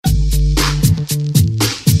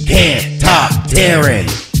Can't top Taryn.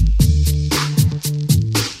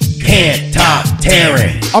 Can't top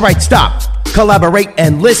Taryn. All right, stop. Collaborate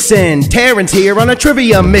and listen. Taryn's here on a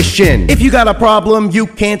trivia mission. If you got a problem you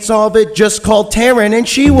can't solve it, just call Taryn and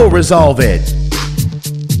she will resolve it.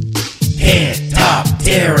 Can't top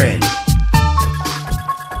Taryn.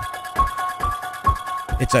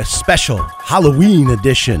 It's a special Halloween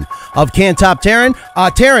edition of Can't Top Taryn.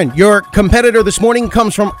 Taryn, your competitor this morning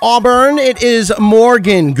comes from Auburn. It is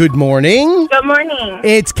Morgan. Good morning. Good morning.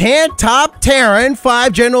 It's Can't Top Taryn.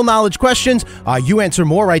 5 general knowledge questions. You answer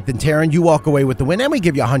more right than Taryn, you walk away with the win, and we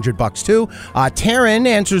give you $100 too. Taryn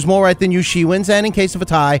answers more right than you, she wins, and in case of a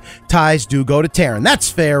tie, ties do go to Taryn.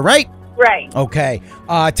 That's fair, right? Right. Okay.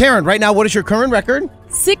 Taryn, right now, what is your current record?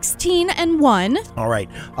 16-1. All right.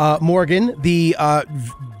 Morgan, the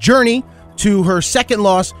journey to her second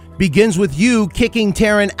loss begins with you kicking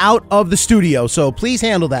Taryn out of the studio. So please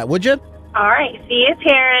handle that, would you? All right. See you,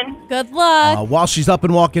 Taryn. Good luck. While she's up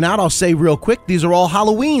and walking out, I'll say real quick, these are all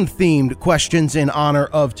Halloween-themed questions in honor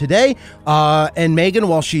of today. And Megan,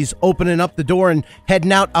 while she's opening up the door and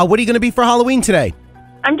heading out, what are you going to be for Halloween today?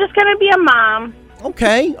 I'm just going to be a mom.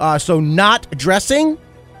 Okay. So not dressing?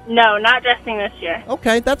 No, not dressing this year.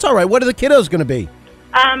 Okay, that's all right. What are the kiddos going to be?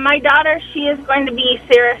 My daughter, she is going to be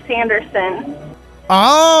Sarah Sanderson.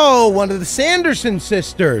 Oh, one of the Sanderson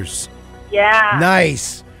sisters. Yeah.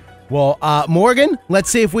 Nice. Well, Morgan, let's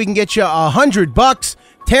see if we can get you $100.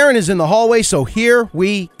 Taryn is in the hallway, so here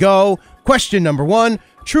we go. Question number 1,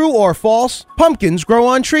 true or false, pumpkins grow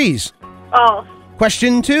on trees? False.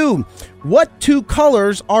 Question 2, what 2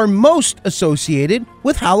 colors are most associated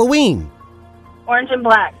with Halloween? Orange and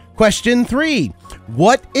black. Question 3,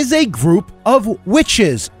 what is a group of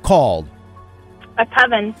witches called? A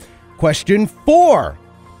coven. Question 4,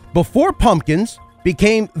 before pumpkins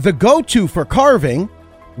became the go-to for carving,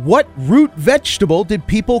 what root vegetable did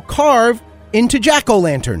people carve into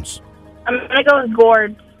jack-o'-lanterns? I'm going to go with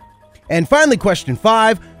gourds. And finally, question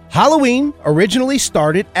 5, Halloween originally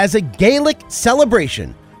started as a Gaelic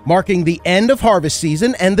celebration, marking the end of harvest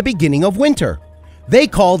season and the beginning of winter. They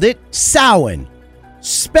called it Samhain.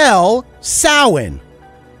 Spell Samhain.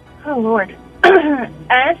 Oh, Lord.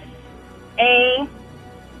 S-A-U-N?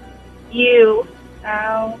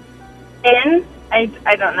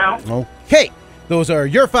 I don't know. Okay, those are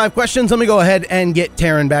your 5 questions. Let me go ahead and get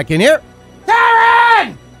Taryn back in here.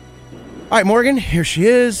 Taryn! All right, Morgan, here she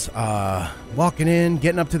is, walking in,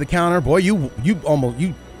 getting up to the counter. Boy, you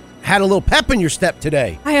had a little pep in your step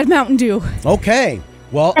today. I had Mountain Dew. Okay,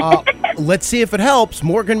 well, let's see if it helps.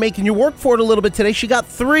 Morgan making you work for it a little bit today. She got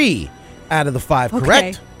 3 out of the 5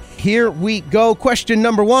 correct. Here we go. Question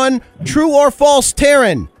number 1, true or false,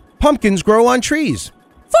 Taryn? Pumpkins grow on trees.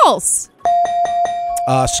 False.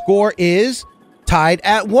 Score is tied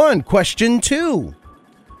at 1. Question 2.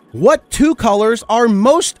 What 2 colors are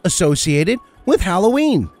most associated with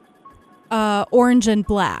Halloween? Orange and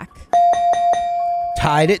black.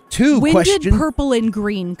 Tied at 2. When did purple and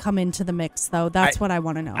green come into the mix, though? That's what I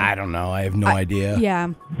want to know. I don't know. I have no idea.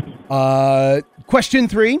 Yeah. Question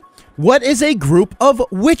 3. What is a group of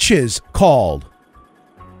witches called?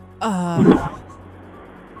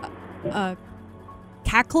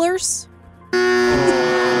 Cacklers?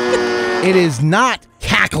 It is not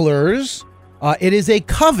cacklers. It is a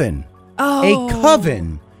coven. Oh. A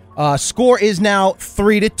coven. Score is now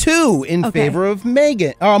 3-2 in favor of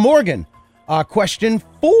Morgan. Question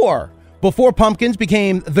 4. Before pumpkins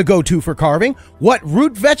became the go-to for carving, what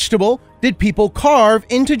root vegetable did people carve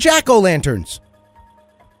into jack-o'-lanterns?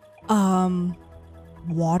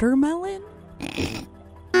 Watermelon?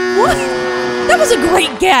 What? That was a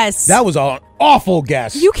great guess. That was an awful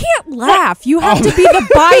guess. You can't laugh. You have to be the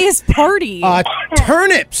biased party.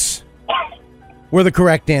 Turnips were the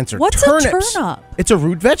correct answer. What's turnips. a turnip? It's a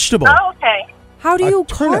root vegetable. Oh, okay. How do you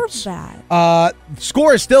turnips. carve that?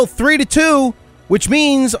 Score is still 3-2, which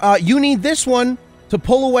means you need this one to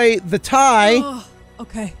pull away the tie. Oh,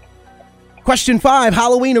 okay. Question 5.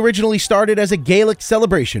 Halloween originally started as a Gaelic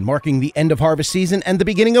celebration, marking the end of harvest season and the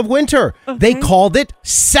beginning of winter. Okay. They called it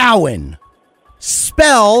Samhain.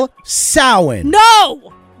 Spell Samhain.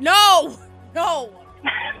 No!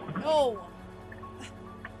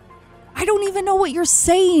 I don't even know what you're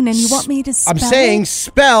saying, and you want me to spell I'm saying it?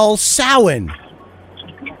 spell Samhain.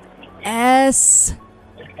 S-O...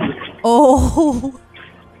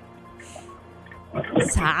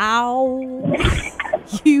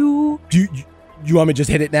 You... Do you want me to just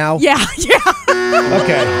hit it now? Yeah.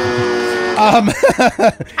 Okay.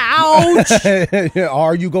 Ouch.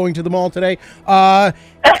 Are you going to the mall today?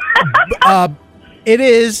 It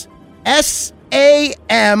is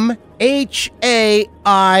Samhain.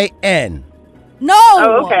 No.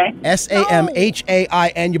 Oh, okay.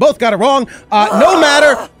 Samhain. You both got it wrong. No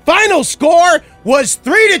matter. Final score was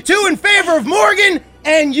 3-2 in favor of Morgan,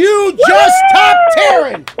 and you just topped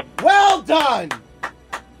Taryn. Well done.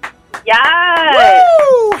 Yes.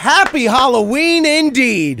 Woo! Happy Halloween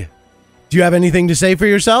indeed. Do you have anything to say for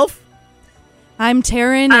yourself? I'm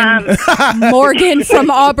Taryn, and Morgan from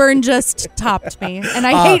Auburn just topped me. And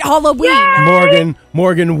I hate Halloween.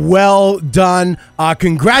 Morgan, well done.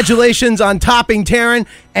 Congratulations on topping Taryn.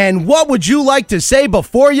 And what would you like to say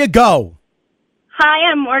before you go?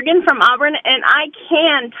 Hi, I'm Morgan from Auburn, and I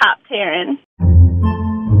can top Taryn.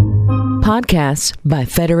 Podcasts by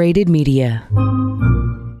Federated Media.